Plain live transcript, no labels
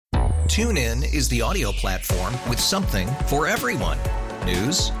TuneIn is the audio platform with something for everyone.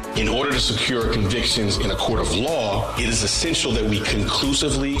 News. In order to secure convictions in a court of law, it is essential that we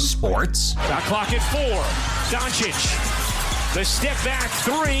conclusively. Sports. Shot clock at 4. Doncic. The step back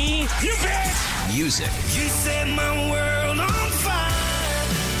 3. You bet. Music. You set my world on fire.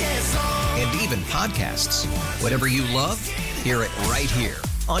 Yes, and even podcasts. Whatever you love, hear it right here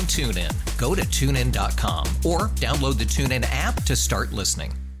on TuneIn. Go to TuneIn.com or download the TuneIn app to start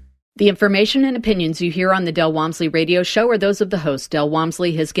listening. The information and opinions you hear on the Del Walmsley radio show are those of the host, Del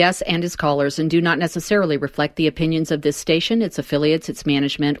Walmsley, his guests, and his callers, and do not necessarily reflect the opinions of this station, its affiliates, its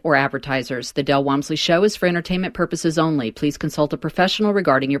management, or advertisers. The Del Walmsley show is for entertainment purposes only. Please consult a professional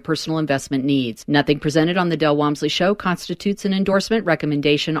regarding your personal investment needs. Nothing presented on the Del Walmsley show constitutes an endorsement,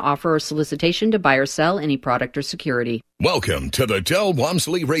 recommendation, offer, or solicitation to buy or sell any product or security. Welcome to the Del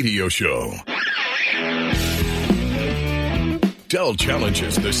Walmsley radio show. Del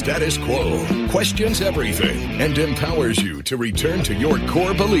challenges the status quo, questions everything, and empowers you to return to your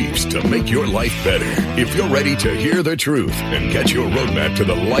core beliefs to make your life better. If you're ready to hear the truth and get your roadmap to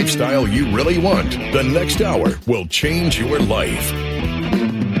the lifestyle you really want, the next hour will change your life.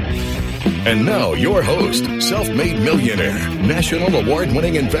 And now, your host, self-made millionaire, national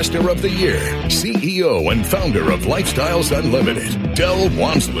award-winning investor of the year, CEO and founder of Lifestyles Unlimited, Del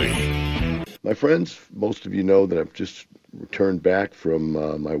Walmsley. My friends, most of you know that I've just returned back from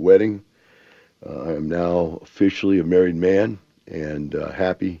my wedding. I am now officially a married man and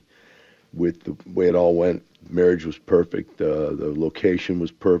happy with the way it all went. Marriage was perfect. The location was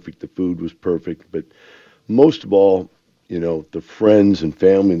perfect. The food was perfect. But most of all, you know, the friends and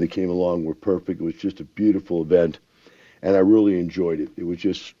family that came along were perfect. It was just a beautiful event, and I really enjoyed it. It was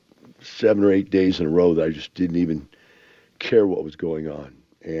just 7 or 8 days in a row that I just didn't even care what was going on.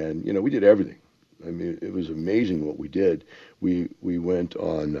 And, you know, we did everything. I mean, it was amazing what we did. We went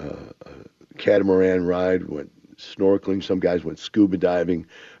on a catamaran ride, went snorkeling. Some guys went scuba diving.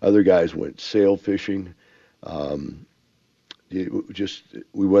 Other guys went sail fishing. We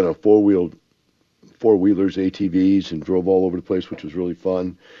went on four-wheelers, ATVs, and drove all over the place, which was really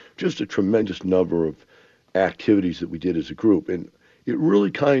fun. Just a tremendous number of activities that we did as a group. And it really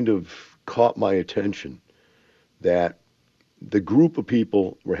kind of caught my attention that the group of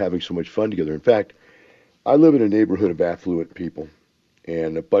people were having so much fun together. In fact, I live in a neighborhood of affluent people,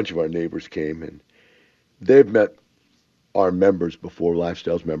 and a bunch of our neighbors came, and they've met our members before,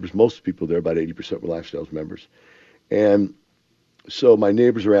 Lifestyles members. Most people there, about 80% were Lifestyles members. And so my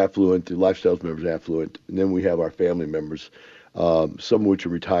neighbors are affluent, the Lifestyles members are affluent, and then we have our family members, some of which are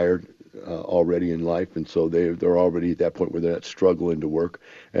retired already in life, and so they're already at that point where they're not struggling to work,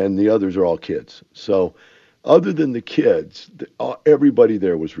 and the others are all kids. So other than the kids, everybody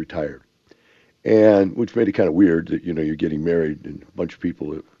there was retired, and which made it kind of weird that, you know, you're getting married and a bunch of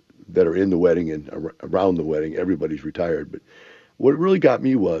people that are in the wedding and around the wedding, everybody's retired. But what really got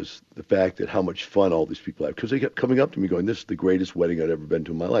me was the fact that how much fun all these people had, because they kept coming up to me going, "This is the greatest wedding I've ever been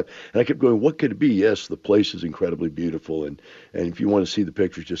to in my life." And I kept going, "What could it be?" Yes, the place is incredibly beautiful, and if you want to see the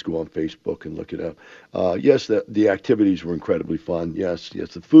pictures, just go on Facebook and look it up. Yes, the activities were incredibly fun. Yes,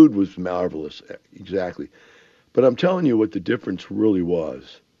 the food was marvelous. Exactly. But I'm telling you what the difference really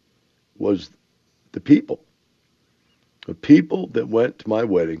was the people. The people that went to my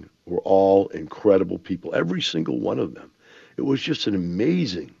wedding were all incredible people, every single one of them. It was just an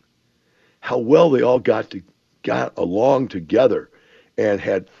amazing how well they all got along together and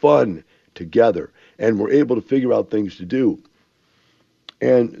had fun together and were able to figure out things to do.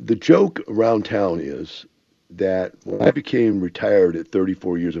 And the joke around town is that when I became retired at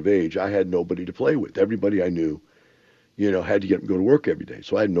 34 years of age, I had nobody to play with. Everybody I knew, you know, had to go to work every day.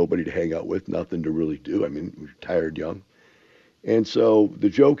 So I had nobody to hang out with, nothing to really do. I mean, retired young. And so the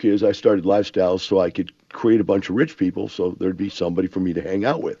joke is I started Lifestyles so I could create a bunch of rich people so there'd be somebody for me to hang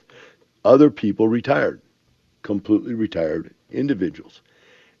out with. Other people retired, completely retired individuals.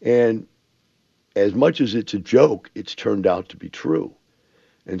 And as much as it's a joke, it's turned out to be true.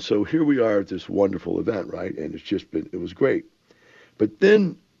 And so here we are at this wonderful event, right? And it was great. But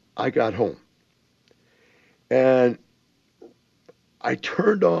then I got home and I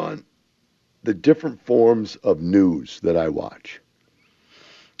turned on the different forms of news that I watch,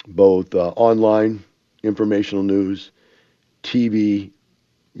 both online informational news, TV,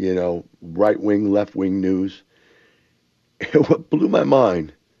 you know, right-wing, left-wing news. And what blew my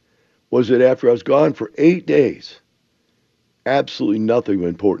mind was that after I was gone for 8 days, absolutely nothing of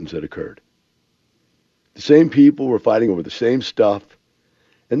importance had occurred. The same people were fighting over the same stuff.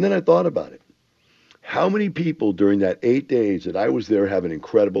 And then I thought about it. How many people during that 8 days that I was there having an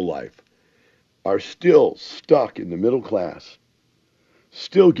incredible life are still stuck in the middle class,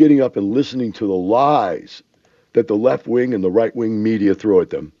 still getting up and listening to the lies that the left wing and the right wing media throw at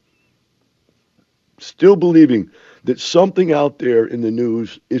them, still believing that something out there in the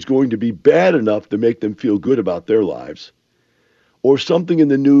news is going to be bad enough to make them feel good about their lives, or something in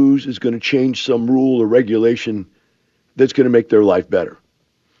the news is going to change some rule or regulation that's going to make their life better.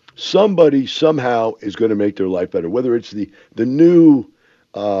 Somebody somehow is going to make their life better, whether it's the new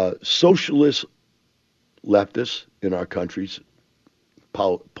socialist leftists in our country's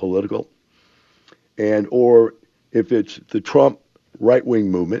political, and or if it's the Trump right-wing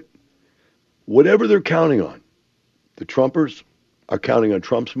movement, whatever they're counting on. The Trumpers are counting on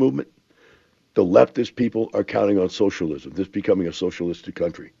Trump's movement. The leftist people are counting on socialism, this becoming a socialistic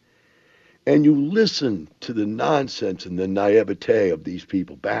country. And you listen to the nonsense and the naivete of these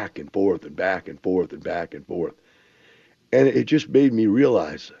people back and forth and back and forth and back and forth. And it just made me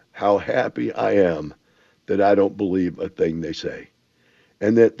realize how happy I am that I don't believe a thing they say.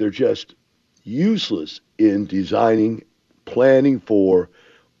 And that they're just useless in designing, planning for,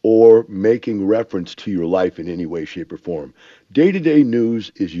 or making reference to your life in any way, shape, or form. Day-to-day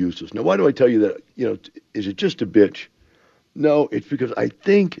news is useless. Now, why do I tell you that? Is it just a bitch? No, it's because I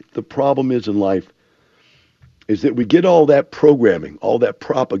think the problem is in life is that we get all that programming, all that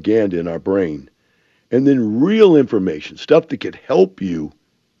propaganda in our brain, and then real information, stuff that could help you,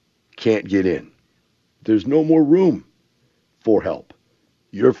 can't get in. There's no more room for help.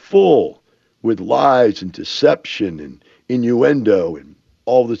 You're full with lies and deception and innuendo and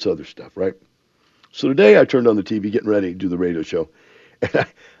all this other stuff, right? So today I turned on the TV getting ready to do the radio show, and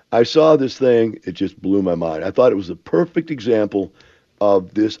I saw this thing. It just blew my mind. I thought it was a perfect example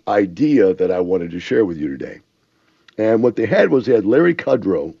of this idea that I wanted to share with you today. And what they had Larry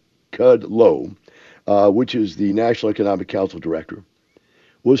Kudlow, which is the National Economic Council director,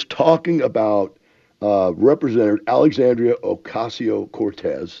 was talking about Representative Alexandria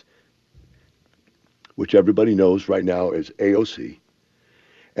Ocasio-Cortez, which everybody knows right now as AOC.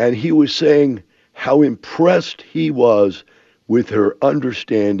 And he was saying how impressed he was with her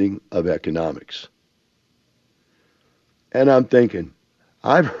understanding of economics. And I'm thinking,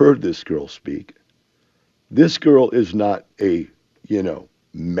 I've heard this girl speak. This girl is not a,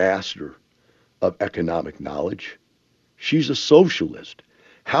 master of economic knowledge. She's a socialist.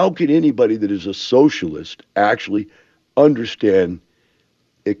 How can anybody that is a socialist actually understand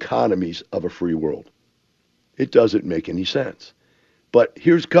economies of a free world? It doesn't make any sense. But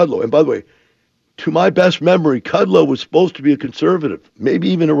here's Kudlow. And by the way, to my best memory, Kudlow was supposed to be a conservative, maybe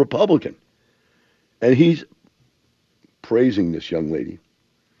even a Republican. And he's praising this young lady,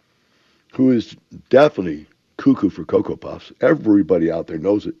 who is definitely cuckoo for Cocoa Puffs. Everybody out there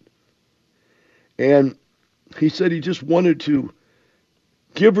knows it. And he said he just wanted to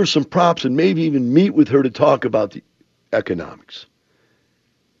give her some props and maybe even meet with her to talk about the economics.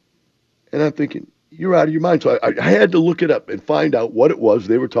 And I'm thinking, you're out of your mind. So I had to look it up and find out what it was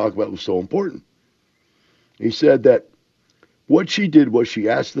they were talking about was so important. He said that what she did was she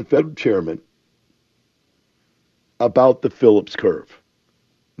asked the Fed chairman about the Phillips curve.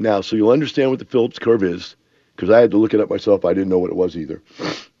 Now, so you'll understand what the Phillips curve is, because I had to look it up myself. I didn't know what it was either.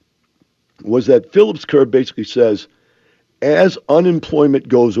 Was that Phillips curve basically says, as unemployment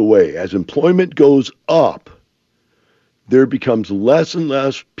goes away, as employment goes up, there becomes less and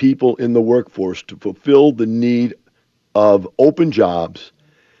less people in the workforce to fulfill the need of open jobs.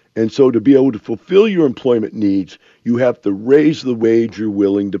 And so to be able to fulfill your employment needs, you have to raise the wage you're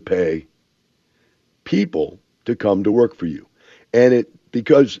willing to pay people to come to work for you. And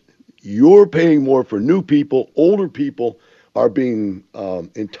because you're paying more for new people, older people are being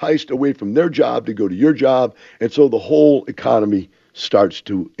enticed away from their job to go to your job. And so the whole economy starts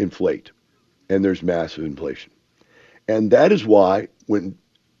to inflate, and there's massive inflation. And that is why when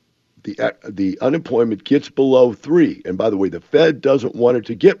the unemployment gets below 3, and by the way, the Fed doesn't want it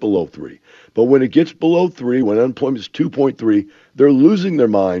to get below 3, but when it gets below 3, when unemployment is 2.3, they're losing their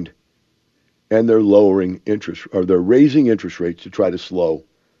mind, and they're lowering interest, or they're raising interest rates to try to slow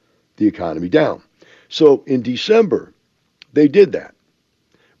the economy down. So in December, they did that.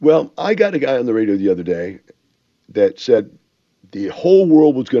 Well, I got a guy on the radio the other day that said the whole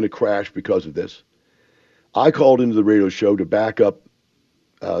world was going to crash because of this. I called into the radio show to back up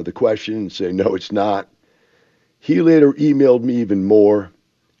the question and say, no, it's not. He later emailed me even more,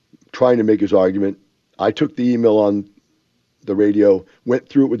 trying to make his argument. I took the email on the radio, went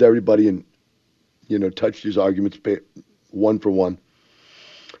through it with everybody, and, touched his arguments one for one.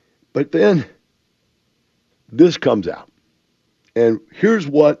 But then this comes out. And here's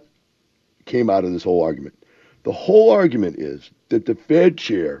what came out of this whole argument. The whole argument is that the Fed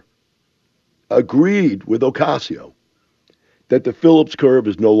chair agreed with Ocasio that the Phillips curve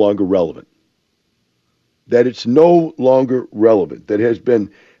is no longer relevant. That it's no longer relevant. That it has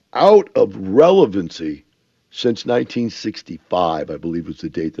been out of relevancy since 1965, I believe was the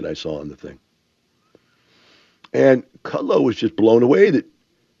date that I saw on the thing. And Kudlow was just blown away that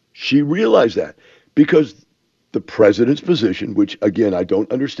she realized that, because the president's position, which again, I don't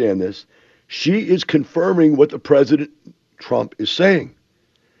understand this, she is confirming what the President Trump is saying.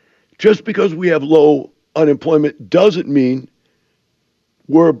 Just because we have low unemployment doesn't mean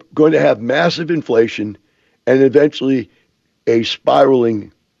we're going to have massive inflation and eventually a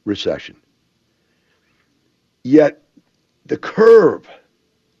spiraling recession. Yet the curve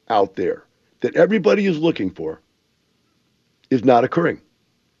out there that everybody is looking for is not occurring.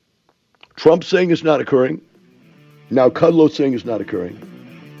 Trump's saying it's not occurring. Now Kudlow's saying it's not occurring.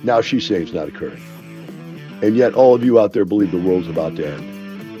 Now she's saying it's not occurring. And yet all of you out there believe the world's about to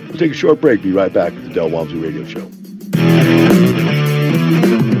end. We'll take a short break. Be right back with the Del Walmsley Radio Show.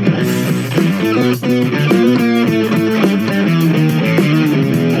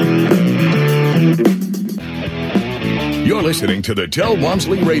 You're listening to the Del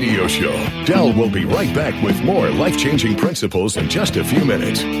Walmsley Radio Show. Del will be right back with more life-changing principles in just a few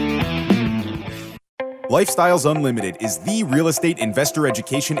minutes. Lifestyles Unlimited is the real estate investor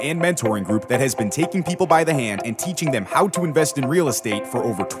education and mentoring group that has been taking people by the hand and teaching them how to invest in real estate for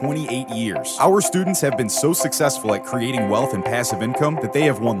over 28 years. Our students have been so successful at creating wealth and passive income that they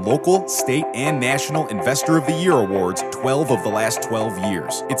have won local, state, and national Investor of the Year awards 12 of the last 12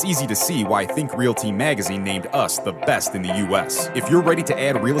 years. It's easy to see why Think Realty magazine named us the best in the U.S. If you're ready to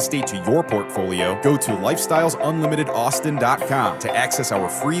add real estate to your portfolio, go to lifestylesunlimitedaustin.com to access our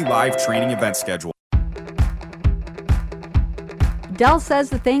free live training event schedule. Del says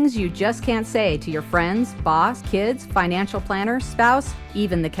the things you just can't say to your friends, boss, kids, financial planner, spouse,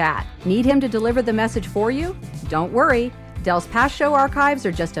 even the cat. Need him to deliver the message for you? Don't worry. Del's past show archives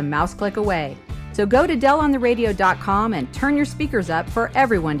are just a mouse click away. So go to DelOnTheRadio.com and turn your speakers up for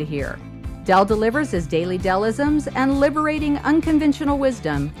everyone to hear. Del delivers his daily Delisms and liberating unconventional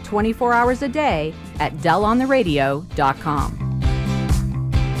wisdom 24 hours a day at DelOnTheRadio.com.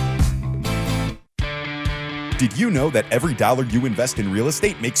 Did you know that every dollar you invest in real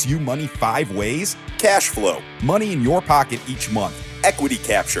estate makes you money 5 ways? Cash flow, money in your pocket each month. Equity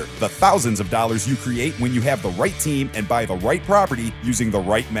capture, the thousands of dollars you create when you have the right team and buy the right property using the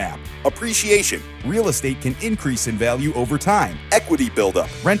right map. Appreciation, real estate can increase in value over time. Equity buildup,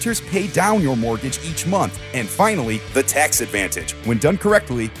 renters pay down your mortgage each month. And finally, the tax advantage. When done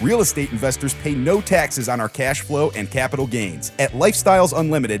correctly, real estate investors pay no taxes on our cash flow and capital gains. At Lifestyles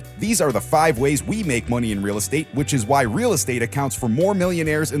Unlimited, these are the 5 ways we make money in real estate, which is why real estate accounts for more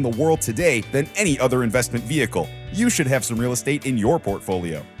millionaires in the world today than any other investment vehicle. You should have some real estate in your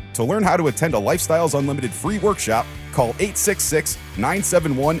portfolio. To learn how to attend a Lifestyles Unlimited free workshop, call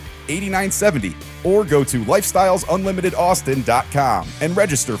 866-971-8970 or go to lifestylesunlimitedaustin.com and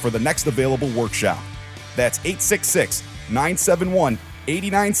register for the next available workshop. That's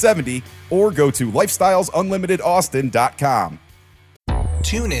 866-971-8970 or go to lifestylesunlimitedaustin.com.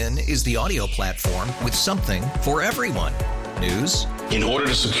 TuneIn is the audio platform with something for everyone. News. In order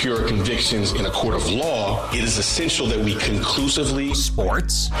to secure convictions in a court of law, it is essential that we conclusively.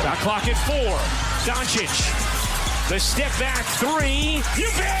 Sports. Shot clock at 4. Doncic. The step back 3. You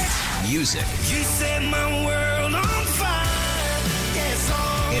bet. Music. You set my world on fire. Yes,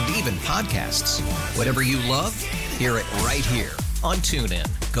 and even podcasts. Whatever you love, hear it right here on TuneIn.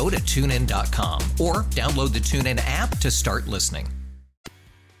 Go to TuneIn.com or download the TuneIn app to start listening.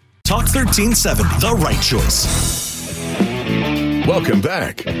 Talk 1370, the right choice. Welcome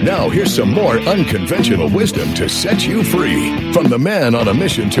back. Now here's some more unconventional wisdom to set you free from the man on a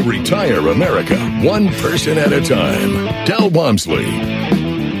mission to retire America, one person at a time, Del Walmsley.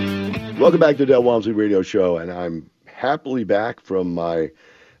 Welcome back to the Del Walmsley Radio Show, and I'm happily back from my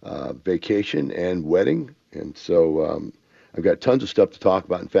vacation and wedding, and so I've got tons of stuff to talk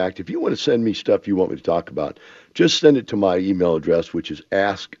about. In fact, if you want to send me stuff you want me to talk about, just send it to my email address, which is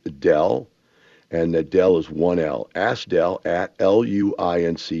AskDel. And that Del is one L. AskDel at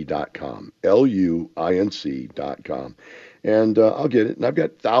LUINC.com. LUINC.com. And I'll get it. And I've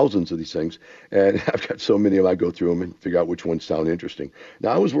got thousands of these things. And I've got so many of them, I go through them and figure out which ones sound interesting.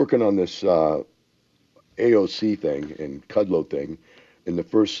 Now, I was working on this AOC thing and Kudlow thing in the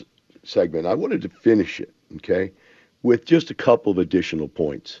first segment. I wanted to finish it, okay, with just a couple of additional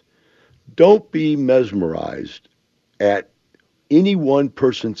points. Don't be mesmerized at any one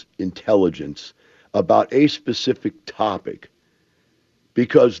person's intelligence about a specific topic,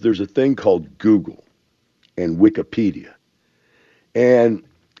 because there's a thing called Google and Wikipedia. And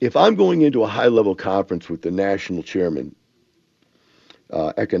if I'm going into a high-level conference with the national chairman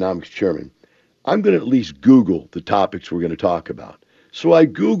economics chairman, I'm going to at least Google the topics we're going to talk about. So I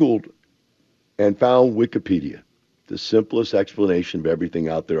Googled and found Wikipedia, the simplest explanation of everything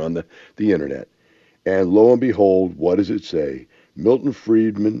out there on the internet. And lo and behold, what does it say? Milton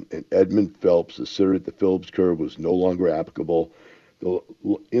Friedman and Edmund Phelps asserted the Phillips curve was no longer applicable.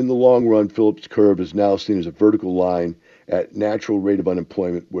 In the long run, Phillips curve is now seen as a vertical line at natural rate of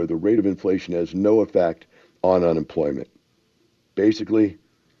unemployment, where the rate of inflation has no effect on unemployment. Basically,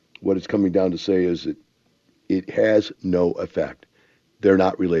 what it's coming down to say is that it has no effect. They're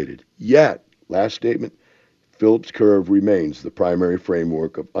not related. Yet, last statement, Phillips curve remains the primary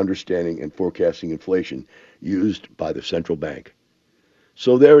framework of understanding and forecasting inflation used by the central bank.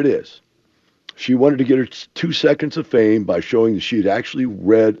 So there it is. She wanted to get her 2 seconds of fame by showing that she had actually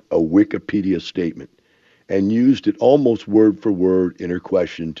read a Wikipedia statement and used it almost word for word in her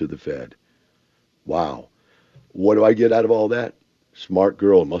question to the Fed. Wow. What do I get out of all that? Smart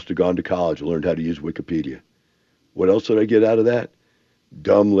girl, must have gone to college and learned how to use Wikipedia. What else did I get out of that?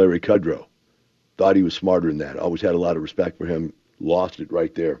 Dumb Larry Kudrow. Thought he was smarter than that. Always had a lot of respect for him. Lost it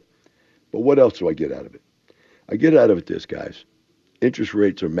right there. But what else do I get out of it? I get out of it this, guys. Interest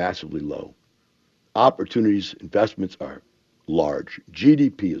rates are massively low. Opportunities, investments are large.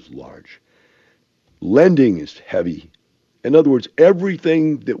 GDP is large. Lending is heavy. In other words,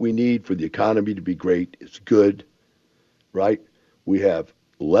 everything that we need for the economy to be great is good, right? We have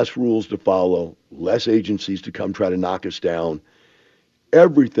less rules to follow, less agencies to come try to knock us down.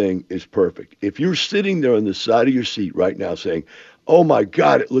 Everything is perfect. If you're sitting there on the side of your seat right now saying, oh my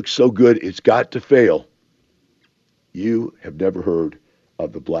God, it looks so good, it's got to fail, you have never heard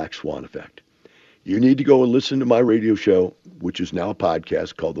of the Black Swan Effect. You need to go and listen to my radio show, which is now a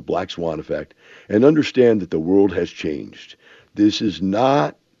podcast called The Black Swan Effect, and understand that the world has changed. This is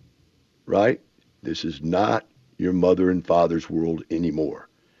not, right? This is not your mother and father's world anymore.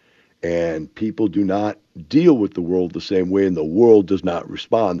 And people do not deal with the world the same way, and the world does not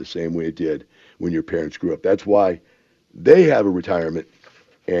respond the same way it did when your parents grew up. That's why they have a retirement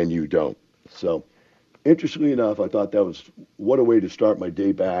and you don't. So, interestingly enough, I thought that was, what a way to start my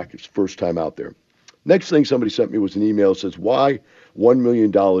day back. It's first time out there. Next thing somebody sent me was an email that says, why $1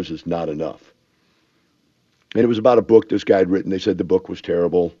 million is not enough. And it was about a book this guy had written. They said the book was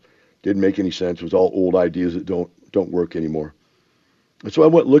terrible, didn't make any sense. It was all old ideas that don't work anymore. And so I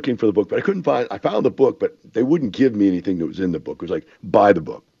went looking for the book, but I couldn't find, I found the book, but they wouldn't give me anything that was in the book. It was like, buy the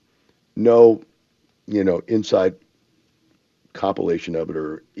book. No, inside compilation of it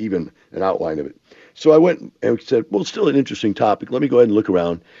or even an outline of it. So I went and said, well, it's still an interesting topic. Let me go ahead and look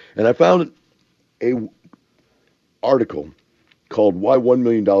around. And I found a article called Why $1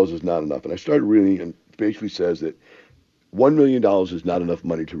 Million is Not Enough. And I started reading, and it basically says that $1 million is not enough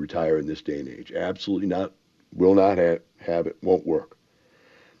money to retire in this day and age. Absolutely not. Will not have it. Won't work.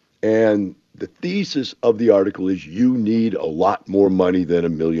 And the thesis of the article is you need a lot more money than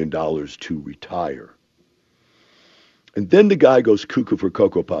 $1 million to retire. And then the guy goes cuckoo for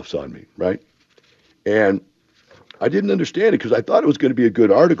Cocoa Puffs on me, right? And I didn't understand it because I thought it was going to be a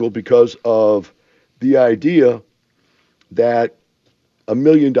good article because of the idea that $1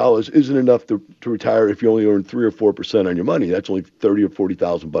 million isn't enough to retire if you only earn 3 or 4% on your money. That's only $30,000 or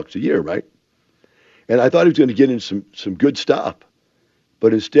 $40,000 a year, right? And I thought he was going to get into some good stuff.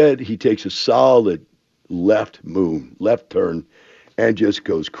 But instead, he takes a solid left turn, and just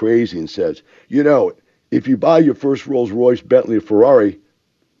goes crazy and says, if you buy your first Rolls Royce, Bentley, or Ferrari,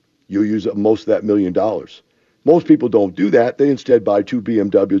 you'll use up most of that $1 million. Most people don't do that. They instead buy 2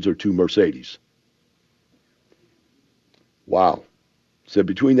 BMWs or 2 Mercedes. Wow. So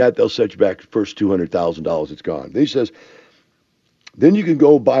between that, they'll set you back the first $200,000. It's gone. Then he says, then you can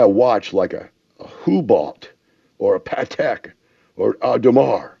go buy a watch like a Hublot or a Patek or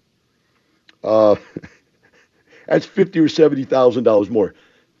Audemars. That's $50,000 or $70,000 more.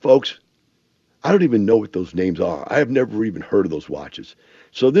 Folks, I don't even know what those names are. I have never even heard of those watches.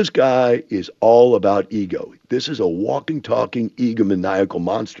 So this guy is all about ego. This is a walking, talking, egomaniacal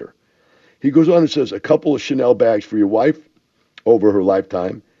monster. He goes on and says, a couple of Chanel bags for your wife over her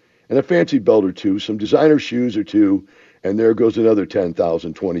lifetime, and a fancy belt or two, some designer shoes or two, and there goes another $10,000,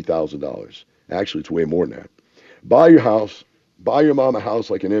 $20,000. Actually, it's way more than that. Buy your house, buy your mom a house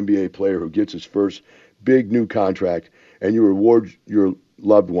like an NBA player who gets his first big new contract, and you reward your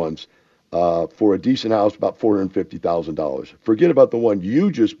loved ones for a decent house, about $450,000. Forget about the one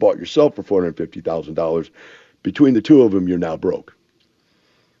you just bought yourself for $450,000. Between the two of them, you're now broke.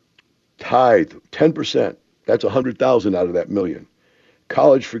 Tithe, 10%. That's $100,000 out of that $1 million.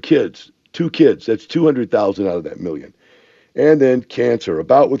 College for kids, 2 kids. That's $200,000 out of that $1 million. And then cancer, a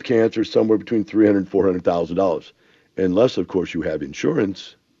bout with cancer, somewhere between $300,000 and $400,000. unless, of course, you have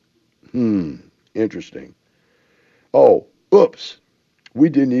insurance. Interesting. Oh, oops. We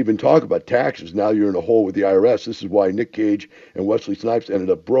didn't even talk about taxes. Now you're in a hole with the IRS. This is why Nick Cage and Wesley Snipes ended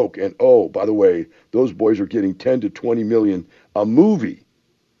up broke. And oh, by the way, those boys are getting 10 to 20 million a movie.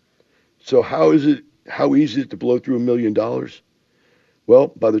 So how easy is it to blow through $1 million? Well,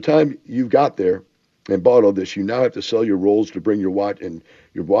 by the time you got there and bought all this, you now have to sell your rolls to bring your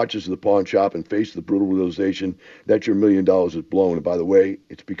watches to the pawn shop and face the brutal realization that your $1 million is blown. And by the way,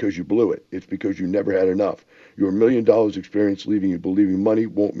 it's because you blew it. It's because you never had enough. Your $1 million experience leaving you believing money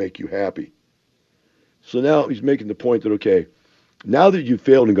won't make you happy. So now he's making the point that, okay, now that you've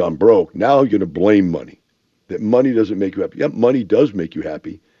failed and gone broke, now you're going to blame money. That money doesn't make you happy. Yep, money does make you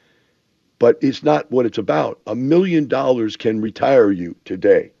happy, but it's not what it's about. $1 million can retire you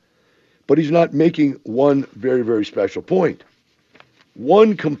today. But he's not making one very, very special point.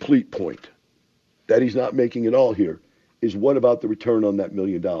 One complete point that he's not making at all here is what about the return on that $1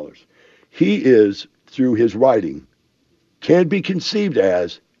 million? He is, through his writing, can be conceived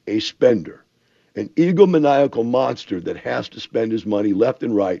as a spender, an egomaniacal monster that has to spend his money left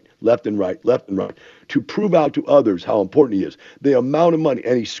and right, to prove out to others how important he is. The amount of money,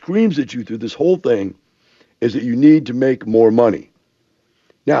 and he screams at you through this whole thing, is that you need to make more money.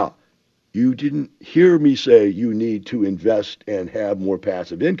 Now, you didn't hear me say you need to invest and have more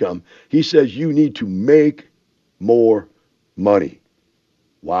passive income. He says you need to make more money.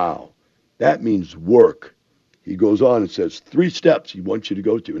 Wow. That means work. He goes on and says 3 steps he wants you to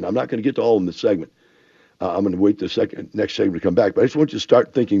go to. And I'm not going to get to all in this segment. I'm going to wait the next segment to come back. But I just want you to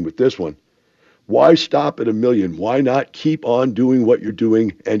start thinking with this one. Why stop at $1 million? Why not keep on doing what you're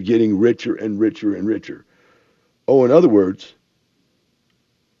doing and getting richer and richer and richer? Oh, in other words,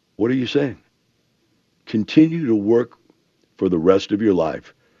 what are you saying? Continue to work for the rest of your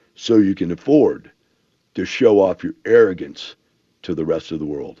life so you can afford to show off your arrogance to the rest of the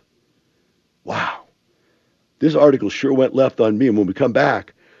world. Wow. This article sure went left on me. And when we come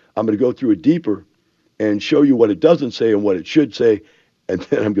back, I'm going to go through it deeper and show you what it doesn't say and what it should say. And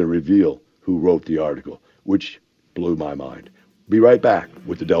then I'm going to reveal who wrote the article, which blew my mind. Be right back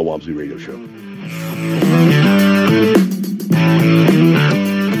with the Del Walmsley Radio Show.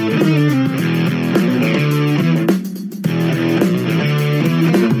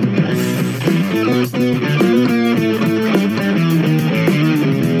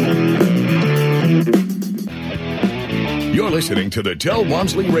 Listening to the Del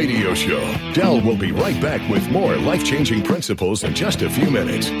Walmsley Radio Show. Del will be right back with more life-changing principles in just a few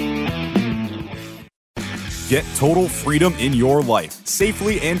minutes. Get total freedom in your life,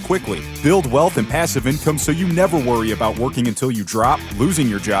 safely and quickly. Build wealth and passive income so you never worry about working until you drop, losing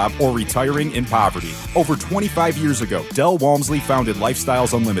your job, or retiring in poverty. Over 25 years ago, Del Walmsley founded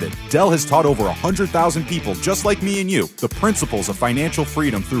Lifestyles Unlimited. Del has taught over 100,000 people just like me and you the principles of financial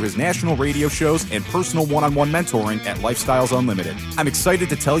freedom through his national radio shows and personal one-on-one mentoring at Lifestyles Unlimited. I'm excited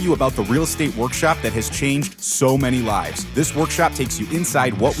to tell you about the real estate workshop that has changed so many lives. This workshop takes you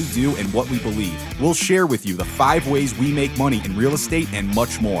inside what we do and what we believe. We'll share with you the 5 ways we make money in real estate and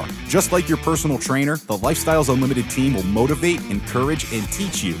much more. Just like your personal trainer, the Lifestyles Unlimited team will motivate, encourage, and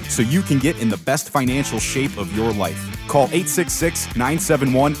teach you so you can get in the best financial shape of your life. Call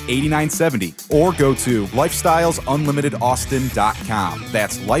 866-971-8970 or go to lifestylesunlimitedaustin.com.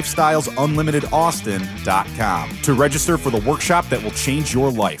 That's lifestylesunlimitedaustin.com to register for the workshop that will change your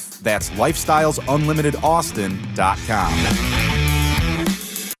life. That's lifestylesunlimitedaustin.com.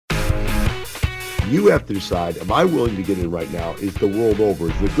 You have to decide, am I willing to get in right now? Is the world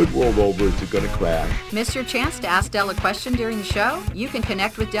over? Is the good world over? Is it going to crash? Miss your chance to ask Del a question during the show? You can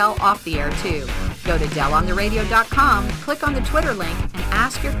connect with Del off the air, too. Go to DelOnTheRadio.com, click on the Twitter link, and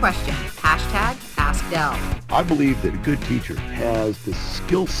ask your question. #AskDel. I believe that a good teacher has the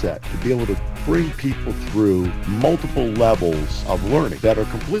skill set to be able to bring people through multiple levels of learning that are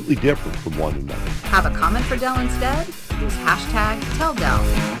completely different from one another. Have a comment for Del instead? Use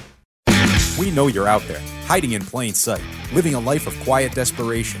 #TellDel. We know you're out there, hiding in plain sight, living a life of quiet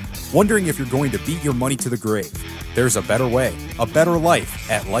desperation, wondering if you're going to beat your money to the grave. There's a better way, a better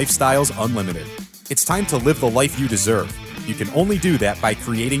life at Lifestyles Unlimited. It's time to live the life you deserve. You can only do that by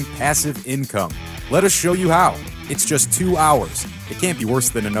creating passive income. Let us show you how. It's just 2 hours. It can't be worse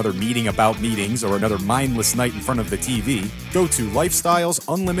than another meeting about meetings or another mindless night in front of the TV. Go to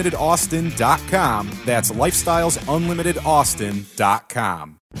lifestylesunlimitedaustin.com. That's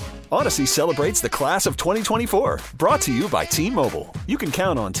lifestylesunlimitedaustin.com. Odyssey celebrates the class of 2024. Brought to you by T-Mobile. You can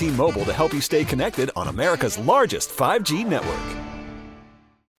count on T-Mobile to help you stay connected on America's largest 5G network.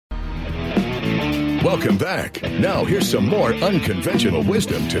 Welcome back. Now here's some more unconventional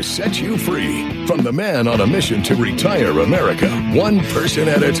wisdom to set you free from the man on a mission to retire America, one person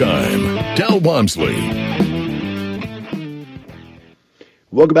at a time, Del Walmsley.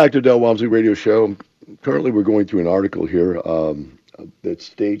 Welcome back to Del Walmsley Radio Show. Currently, we're going through an article here that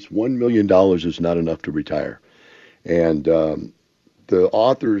states $1 million is not enough to retire. And the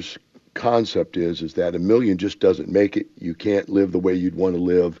author's concept is that $1 million just doesn't make it. You can't live the way you'd want to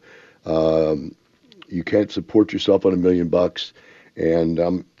live. You can't support yourself on $1 million.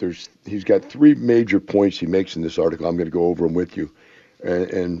 And he's got three major points he makes in this article. I'm going to go over them with you.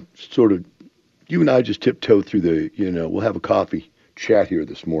 And sort of, you and I just tiptoe through we'll have a coffee chat here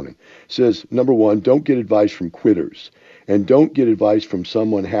this morning. It says, number one, don't get advice from quitters. And don't get advice from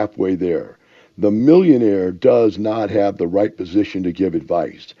someone halfway there. The millionaire does not have the right position to give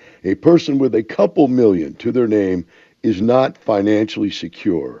advice. A person with a couple million to their name is not financially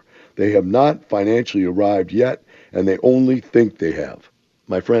secure. They have not financially arrived yet, and they only think they have.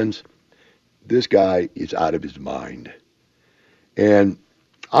 My friends, this guy is out of his mind. And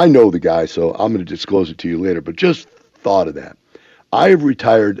I know the guy, so I'm going to disclose it to you later, but just thought of that. I have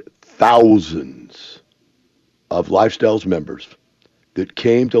retired thousands of Lifestyles members that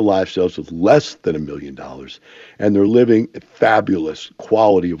came to Lifestyles with less than $1 million, and they're living a fabulous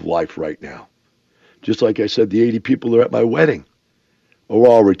quality of life right now. Just like I said, the 80 people that are at my wedding are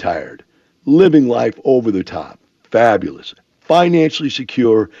all retired, living life over the top, fabulous, financially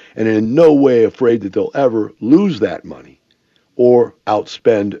secure, and in no way afraid that they'll ever lose that money or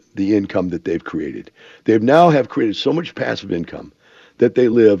outspend the income that they've created. They now have created so much passive income that they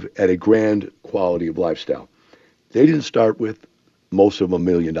live at a grand quality of lifestyle. They didn't start with most of them $1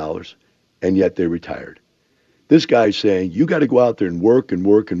 million, and yet they retired. This guy's saying, you got to go out there and work and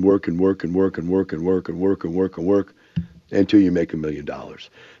work and work and work and work and work and work and work and work and work until you make $1 million.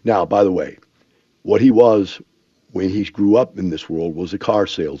 Now, by the way, what he was when he grew up in this world was a car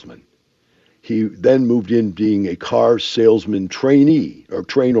salesman. He then moved in being a car salesman trainer,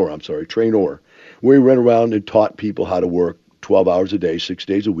 where he went around and taught people how to work 12 hours a day, 6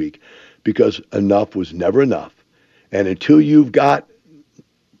 days a week, because enough was never enough. And until you've got,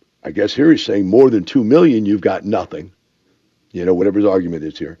 I guess here he's saying more than 2 million, you've got nothing. Whatever his argument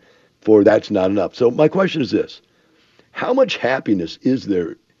is here, for that's not enough. So my question is this: how much happiness is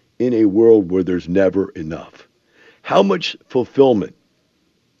there in a world where there's never enough? How much fulfillment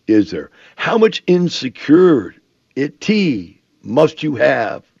is there? How much insecurity must you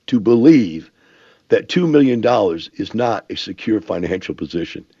have to believe that $2 million is not a secure financial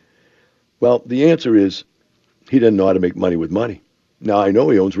position? Well, the answer is he doesn't know how to make money with money. Now, I know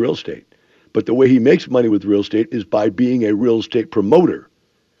he owns real estate, but the way he makes money with real estate is by being a real estate promoter.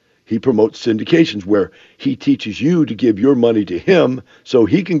 He promotes syndications where he teaches you to give your money to him so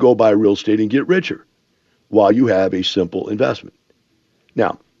he can go buy real estate and get richer while you have a simple investment.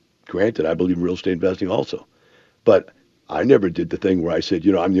 Now, granted, I believe in real estate investing also, but I never did the thing where I said,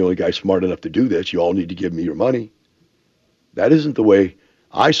 I'm the only guy smart enough to do this. You all need to give me your money. That isn't the way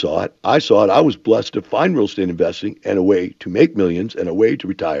I saw it. I was blessed to find real estate investing and a way to make millions and a way to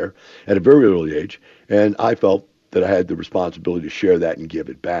retire at a very early age. And I felt that I had the responsibility to share that and give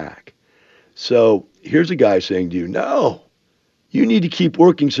it back. So here's a guy saying to you, no, you need to keep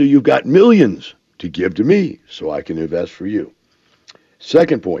working so you've got millions to give to me so I can invest for you.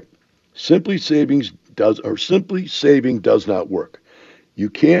 Second point, simply saving does not work. You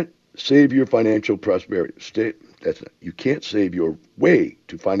can't save your financial prosperity. You can't save your way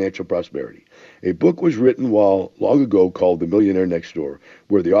to financial prosperity. A book was written long ago called The Millionaire Next Door,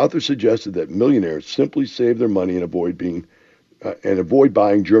 where the author suggested that millionaires simply save their money and avoid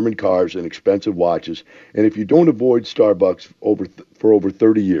buying German cars and expensive watches. And if you don't avoid Starbucks for over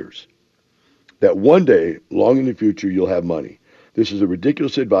 30 years, that one day, long in the future, you'll have money. This is a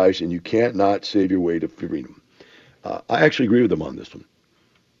ridiculous advice, and you can't not save your way to freedom. I actually agree with him on this one.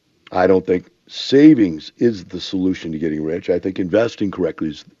 I don't think savings is the solution to getting rich. I think investing correctly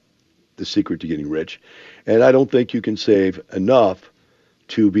is the secret to getting rich. And I don't think you can save enough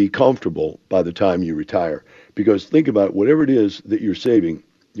to be comfortable by the time you retire. Because think about it, whatever it is that you're saving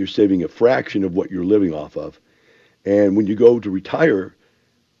a fraction of what you're living off of. And when you go to retire,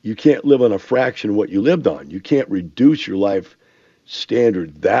 you can't live on a fraction of what you lived on. You can't reduce your life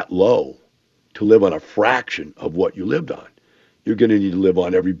standard that low to live on a fraction of what you lived on. You're going to need to live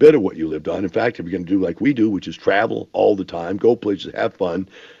on every bit of what you lived on. In fact, if you're going to do like we do, which is travel all the time, go places, have fun,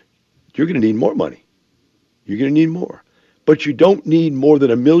 you're going to need more money. You're going to need more. But you don't need more than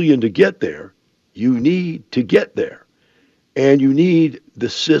 $1 million to get there. You need to get there. And you need the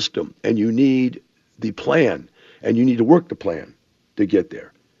system, and you need the plan, and you need to work the plan to get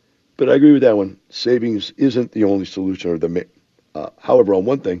there. but I agree with that one. Savings isn't the only solution. However, on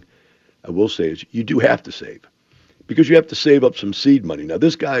one thing I will say is you do have to save because you have to save up some seed money. Now,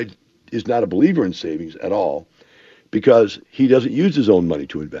 this guy is not a believer in savings at all because he doesn't use his own money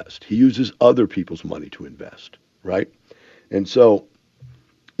to invest. He uses other people's money to invest, right? And so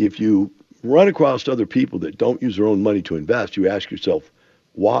if you run across other people that don't use their own money to invest, you ask yourself,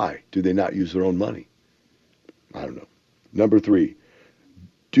 why do they not use their own money? I don't know. Number 3,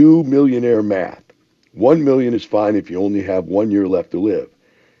 do millionaire math. 1 million is fine if you only have 1 year left to live.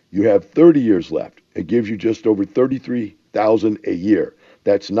 You have 30 years left. It gives you just over $33,000 a year.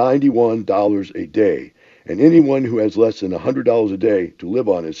 That's $91 a day. And anyone who has less than $100 a day to live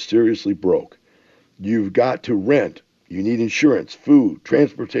on is seriously broke. You've got to rent. You need insurance, food,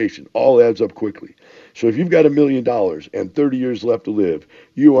 transportation, all adds up quickly. So if you've got $1 million and 30 years left to live,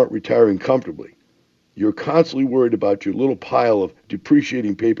 you aren't retiring comfortably. You're constantly worried about your little pile of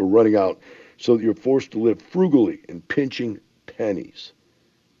depreciating paper running out so that you're forced to live frugally and pinching pennies.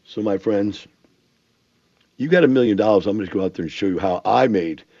 So my friends, you got $1 million. I'm going to go out there and show you how I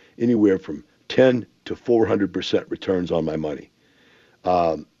made anywhere from 10 to 400% returns on my money.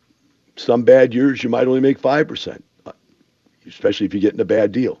 Some bad years, you might only make 5%, especially if you get in a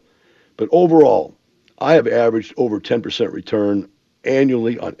bad deal. But overall, I have averaged over 10% return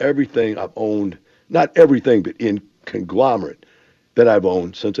annually on everything I've owned. Not everything, but in conglomerate that I've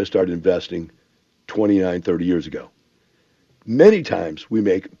owned since I started investing 29, 30 years ago. Many times we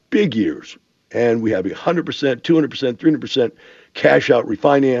make big years and we have 100%, 200%, 300% cash out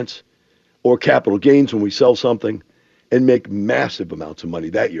refinance or capital gains when we sell something and make massive amounts of money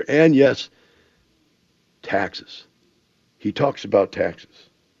that year. And yes, taxes. He talks about taxes.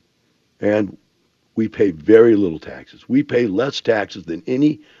 And we pay very little taxes. We pay less taxes than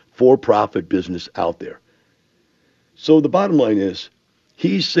any for-profit business out there. So the bottom line is,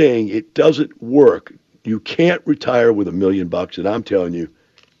 he's saying it doesn't work. You can't retire with $1 million, and I'm telling you,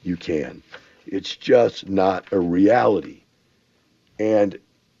 you can. It's just not a reality. And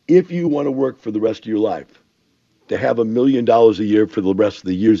if you want to work for the rest of your life, to have $1 million a year for the rest of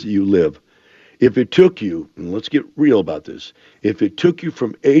the years that you live, if it took you, and let's get real about this, if it took you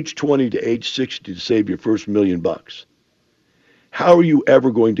from age 20 to age 60 to save your first $1 million, how are you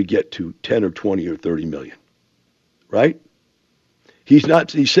ever going to get to 10 or 20 or 30 million? Right? He's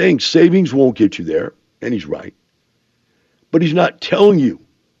saying savings won't get you there, and he's right. But he's not telling you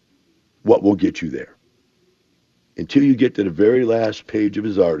what will get you there until you get to the very last page of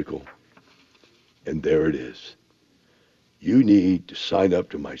his article. And there it is. You need to sign up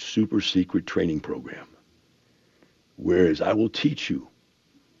to my super secret training program, whereas I will teach you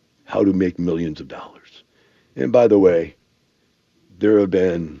how to make millions of dollars. And by the way, there have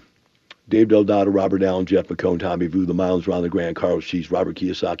been Dave Del Dotto, Robert Allen, Jeff McCone, Tommy Vu, the Miles, Ron LeGrand, Carlos Cheese, Robert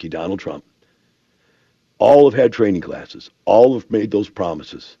Kiyosaki, Donald Trump. All have had training classes. All have made those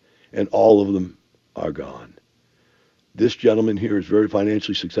promises. And all of them are gone. This gentleman here is very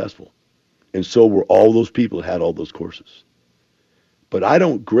financially successful. And so were all those people that had all those courses. But I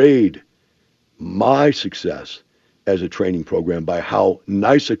don't grade my success as a training program by how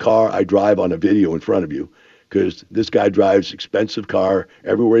nice a car I drive on a video in front of you, because this guy drives expensive car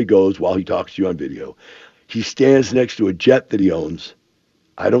everywhere he goes while he talks to you on video. He stands next to a jet that he owns.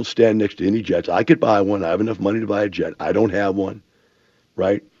 I don't stand next to any jets. I could buy one. I have enough money to buy a jet. I don't have one,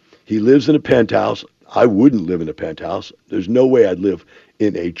 right? He lives in a penthouse. I wouldn't live in a penthouse. There's no way I'd live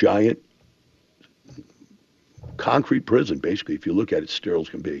in a giant concrete prison, basically. If you look at it, sterile as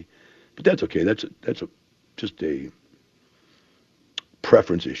can be. But that's okay. That's just a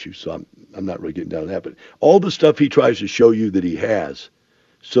preference issue, so I'm not really getting down to that. But all the stuff he tries to show you that he has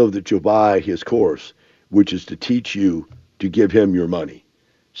so that you'll buy his course, which is to teach you to give him your money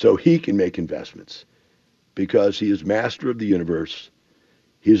so he can make investments, because he is master of the universe.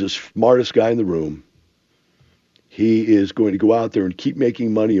 He's the smartest guy in the room. He is going to go out there and keep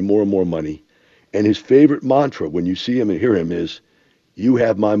making money and more money. And his favorite mantra when you see him and hear him is, you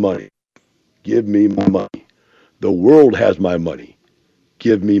have my money. Give me my money. The world has my money.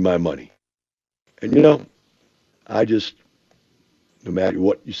 Give me my money. And you know, no matter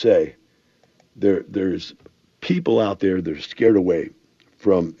what you say, there's people out there that are scared away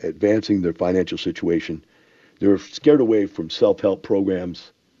from advancing their financial situation. They're scared away from self-help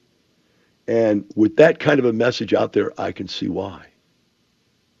programs. And with that kind of a message out there, I can see why.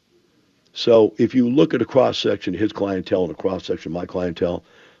 So if you look at a cross-section of his clientele and a cross-section of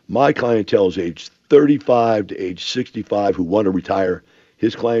my clientele is age 35 to age 65 who want to retire.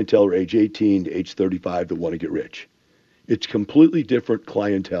 His clientele are age 18 to age 35 that want to get rich. It's completely different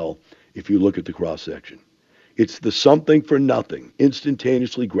clientele if you look at the cross-section. It's the something for nothing,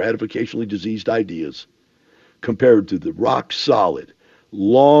 instantaneously gratificationally diseased ideas compared to the rock solid,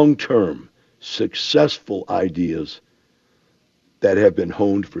 long-term, successful ideas that have been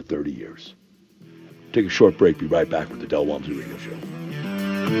honed for 30 years. Take a short break. Be right back with the Del Walmsley Radio Show.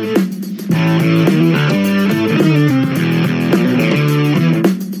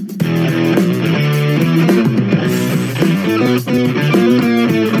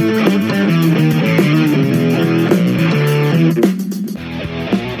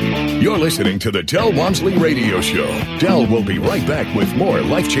 You're listening to the Del Walmsley Radio Show. Del will be right back with more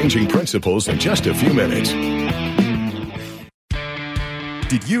life-changing principles in just a few minutes.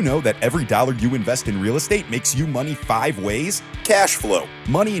 Did you know that every dollar you invest in real estate makes you money 5 ways? Cash flow,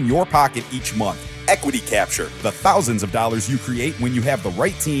 money in your pocket each month. Equity capture, the thousands of dollars you create when you have the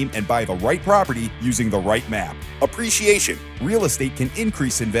right team and buy the right property using the right map. Appreciation, real estate can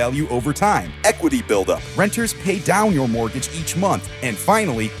increase in value over time. Equity buildup, renters pay down your mortgage each month. And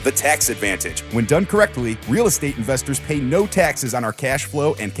finally, the tax advantage. When done correctly, real estate investors pay no taxes on our cash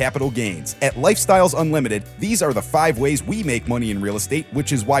flow and capital gains. At Lifestyles Unlimited, these are the 5 ways we make money in real estate,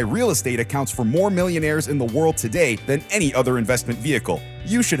 which is why real estate accounts for more millionaires in the world today than any other investment vehicle.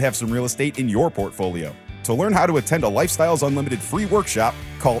 You should have some real estate in your portfolio. To learn how to attend a Lifestyles Unlimited free workshop,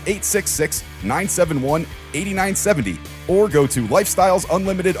 call 866-971-8970 or go to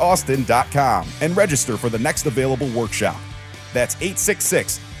lifestylesunlimitedaustin.com and register for the next available workshop. That's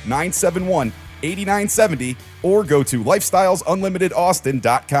 866-971-8970 or go to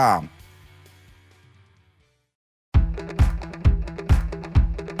lifestylesunlimitedaustin.com.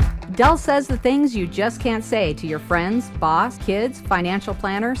 Del says the things you just can't say to your friends, boss, kids, financial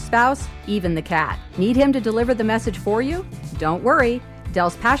planner, spouse, even the cat. Need him to deliver the message for you? Don't worry.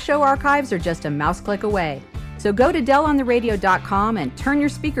 Del's past show archives are just a mouse click away. So go to DelOnTheRadio.com and turn your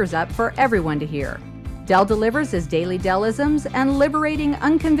speakers up for everyone to hear. Del delivers his daily Delisms and liberating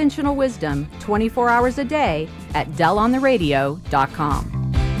unconventional wisdom 24 hours a day at DelOnTheRadio.com.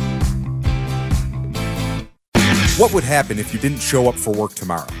 What would happen if you didn't show up for work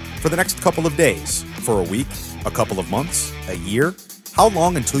tomorrow? For the next couple of days? For a week? A couple of months? A year? How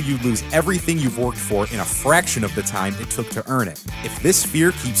long until you lose everything you've worked for in a fraction of the time it took to earn it? If this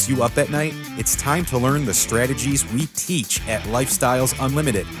fear keeps you up at night, it's time to learn the strategies we teach at Lifestyles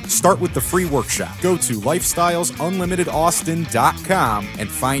Unlimited. Start with the free workshop. Go to lifestylesunlimitedaustin.com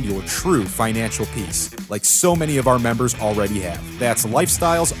and find your true financial peace, like so many of our members already have. That's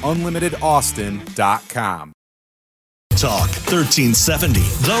lifestylesunlimitedaustin.com. Talk 1370,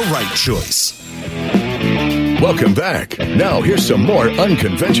 the right choice. Welcome back. Now here's some more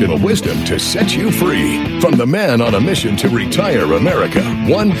unconventional wisdom to set you free from the man on a mission to retire America,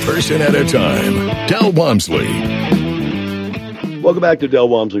 one person at a time, Del Walmsley. Welcome back to Del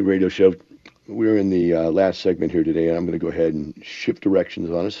Walmsley Radio Show. We're in the last segment here today, and I'm going to go ahead and shift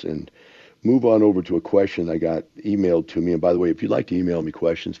directions on us and move on over to a question I got emailed to me. And by the way, if you'd like to email me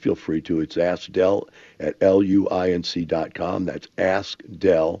questions, feel free to. It's askdel@luinc.com. That's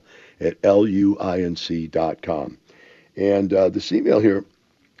askdel@luinc.com. And this email here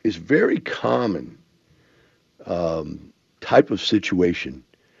is very common type of situation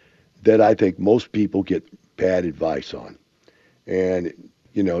that I think most people get bad advice on. And,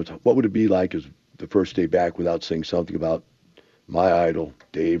 you know, what would it be like as the first day back without saying something about my idol,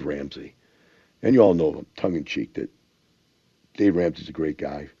 Dave Ramsey? And you all know, tongue-in-cheek, that Dave Ramsey's a great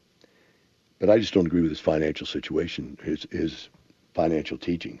guy. But I just don't agree with his financial situation, his financial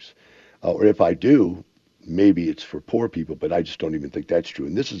teachings. Or if I do, maybe it's for poor people, but I just don't even think that's true.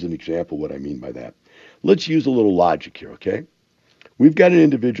 And this is an example of what I mean by that. Let's use a little logic here, okay? We've got an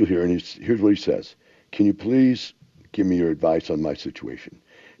individual here, and here's what he says. Can you please give me your advice on my situation?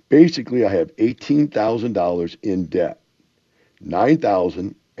 Basically, I have $18,000 in debt,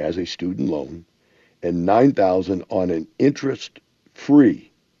 $9,000 as a student loan, and $9,000 on an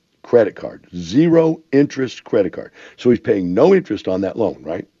interest-free credit card, zero interest credit card. So he's paying no interest on that loan,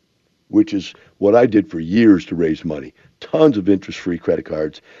 right? Which is what I did for years to raise money. Tons of interest-free credit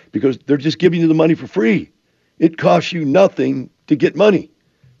cards because they're just giving you the money for free. It costs you nothing to get money,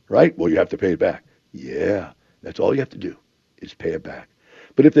 right? Well, you have to pay it back. Yeah, that's all you have to do is pay it back.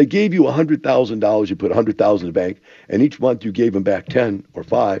 But if they gave you $100,000, you put $100,000 in the bank, and each month you gave them back 10 or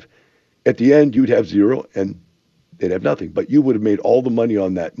 5, at the end you'd have zero and they'd have nothing. But you would have made all the money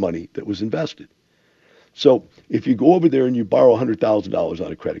on that money that was invested. So if you go over there and you borrow $100,000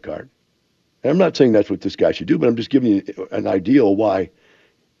 on a credit card, and I'm not saying that's what this guy should do, but I'm just giving you an idea of why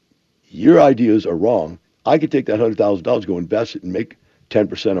your ideas are wrong. I could take that $100,000, go invest it, and make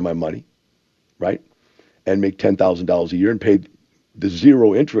 10% of my money, right? And make $10,000 a year and pay the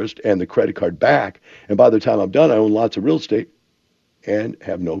zero interest and the credit card back. And by the time I'm done, I own lots of real estate and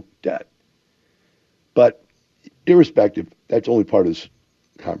have no debt. But irrespective, that's only part of this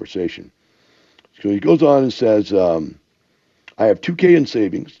conversation. So he goes on and says, I have $2,000 in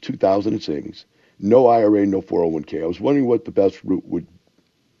savings, $2,000 in savings, no IRA, no 401k. I was wondering what the best route would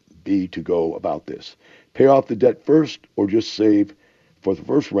be to go about this. Pay off the debt first or just save for the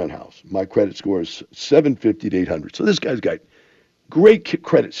first rent house. My credit score is 750 to 800. So this guy's got great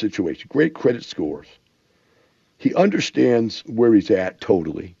credit situation, great credit scores. He understands where he's at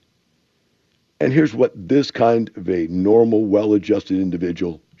totally. And here's what this kind of a normal, well-adjusted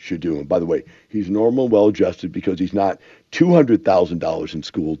individual should do. And by the way, he's normal, well-adjusted because he's not $200,000 in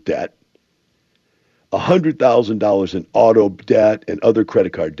school debt, $100,000 in auto debt and other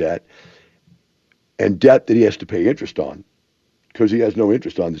credit card debt, and debt that he has to pay interest on because he has no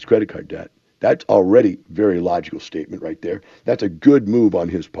interest on this credit card debt. That's already a very logical statement right there. That's a good move on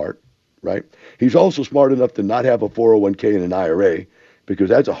his part, right? He's also smart enough to not have a 401k and an IRA because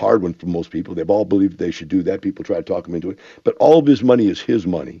that's a hard one for most people. They've all believed they should do that. People try to talk him into it. But all of his money is his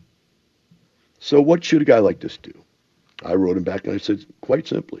money. So what should a guy like this do? I wrote him back and I said, quite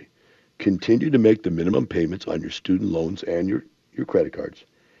simply, continue to make the minimum payments on your student loans and your credit cards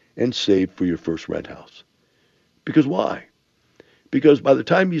and save for your first rent house. Because why? Because by the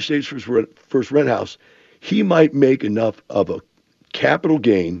time he saves for his first rent house, he might make enough of a capital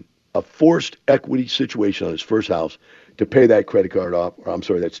gain, a forced equity situation on his first house to pay that credit card off, or I'm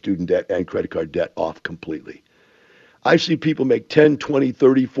sorry, that student debt and credit card debt off completely. I see people make $10, $20,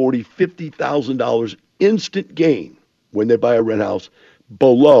 $30, $40, $50,000 instant gain when they buy a rent house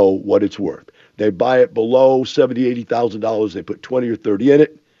below what it's worth. They buy it below $70,000, $80,000. They put 20 or 30 in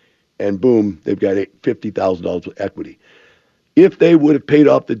it, and boom, they've got $50,000 with equity. If they would have paid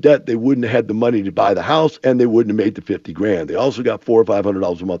off the debt, they wouldn't have had the money to buy the house, and they wouldn't have made the $50,000. They also got $400 or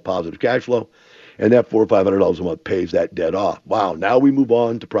 $500 a month positive cash flow, and that $400 or $500 a month pays that debt off. Wow, now we move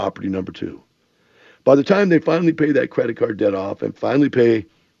on to property number 2. By the time they finally pay that credit card debt off and finally pay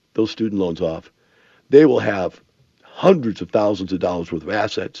those student loans off, they will have hundreds of thousands of dollars worth of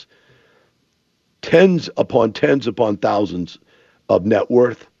assets, tens upon thousands of net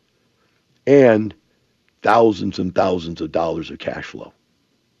worth, and thousands and thousands of dollars of cash flow,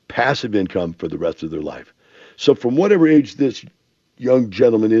 passive income for the rest of their life. So from whatever age this young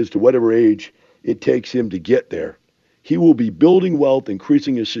gentleman is to whatever age it takes him to get there, he will be building wealth,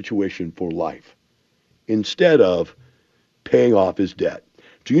 increasing his situation for life, instead of paying off his debt.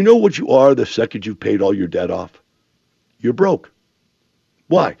 Do you know what you are the second you've paid all your debt off? You're broke.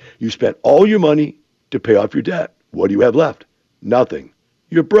 Why? You spent all your money to pay off your debt. What do you have left? Nothing.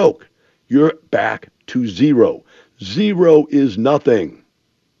 You're broke. You're back to zero. Zero is nothing.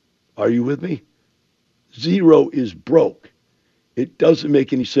 Are you with me? Zero is broke. It doesn't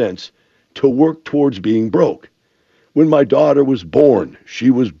make any sense to work towards being broke. When my daughter was born,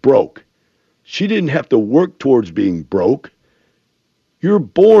 she was broke. She didn't have to work towards being broke. You're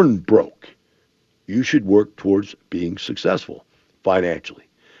born broke. You should work towards being successful financially.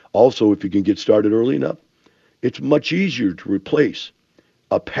 Also, if you can get started early enough, it's much easier to replace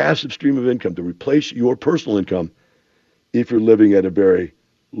a passive stream of income, to replace your personal income if you're living at a very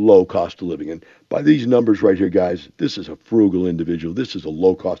low cost of living. And by these numbers right here, guys, this is a frugal individual. This is a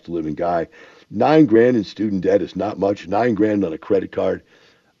low cost of living guy. $9,000 in student debt is not much. $9,000 on a credit card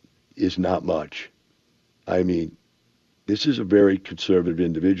is not much. I mean, this is a very conservative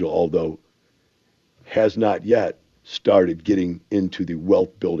individual, although has not yet started getting into the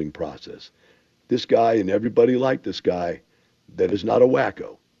wealth building process. This guy and everybody like this guy that is not a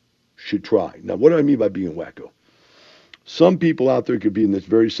wacko should try. Now, what do I mean by being a wacko? Some people out there could be in this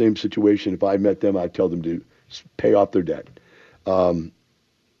very same situation. If I met them, I'd tell them to pay off their debt. Old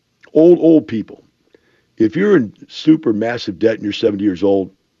people. If you're in super massive debt and you're 70 years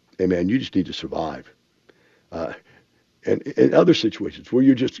old, hey man, you just need to survive. And in other situations where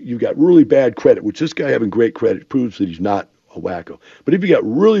you've got really bad credit, which this guy having great credit proves that he's not a wacko. But if you got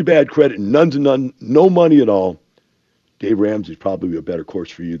really bad credit and no money at all, Dave Ramsey's probably a better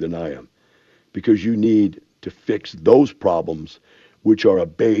course for you than I am, because you need to fix those problems, which are a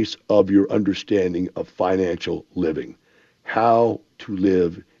base of your understanding of financial living, how to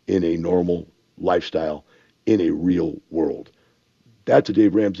live in a normal lifestyle in a real world. That's a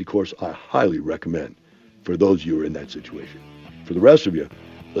Dave Ramsey course I highly recommend for those of you who are in that situation. For the rest of you,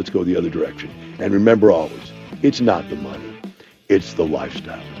 let's go the other direction. And remember always, it's not the money, it's the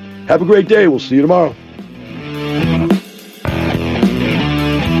lifestyle. Have a great day. We'll see you tomorrow.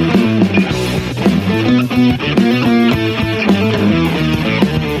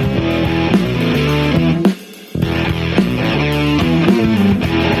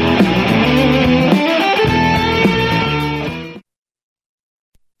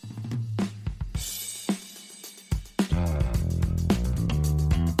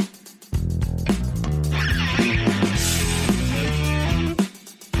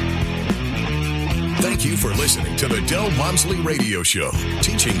 Thank you for listening to the Del Walmsley Radio Show,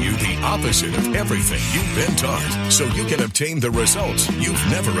 teaching you the opposite of everything you've been taught so you can obtain the results you've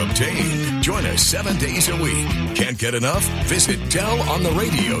never obtained. Join us 7 days a week. Can't get enough? Visit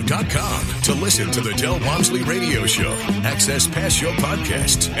DelOnTheRadio.com to listen to the Del Walmsley Radio Show, access past show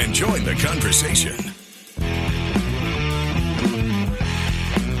podcasts, and join the conversation.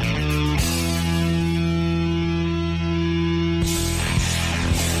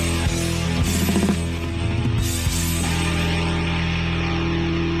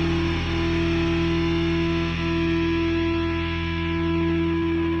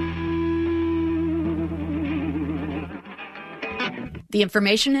 The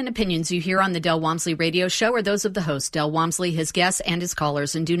information and opinions you hear on the Del Walmsley Radio Show are those of the host, Del Walmsley, his guests, and his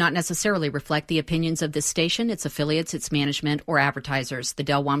callers, and do not necessarily reflect the opinions of this station, its affiliates, its management, or advertisers. The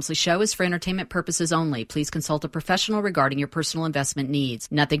Del Walmsley Show is for entertainment purposes only. Please consult a professional regarding your personal investment needs.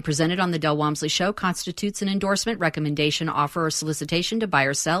 Nothing presented on the Del Walmsley Show constitutes an endorsement, recommendation, offer, or solicitation to buy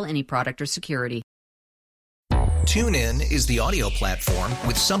or sell any product or security. TuneIn is the audio platform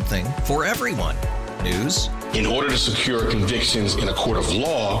with something for everyone. News. In order to secure convictions in a court of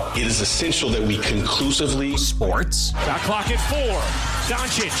law, it is essential that we conclusively. Sports. Got clock at 4.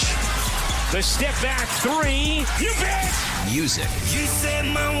 Doncic. The step back 3. You bet. Music. You set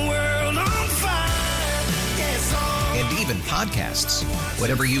my world on fire. Yes, and even podcasts.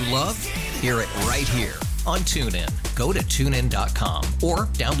 Whatever you love, hear it right here on TuneIn. Go to TuneIn.com or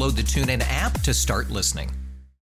download the TuneIn app to start listening.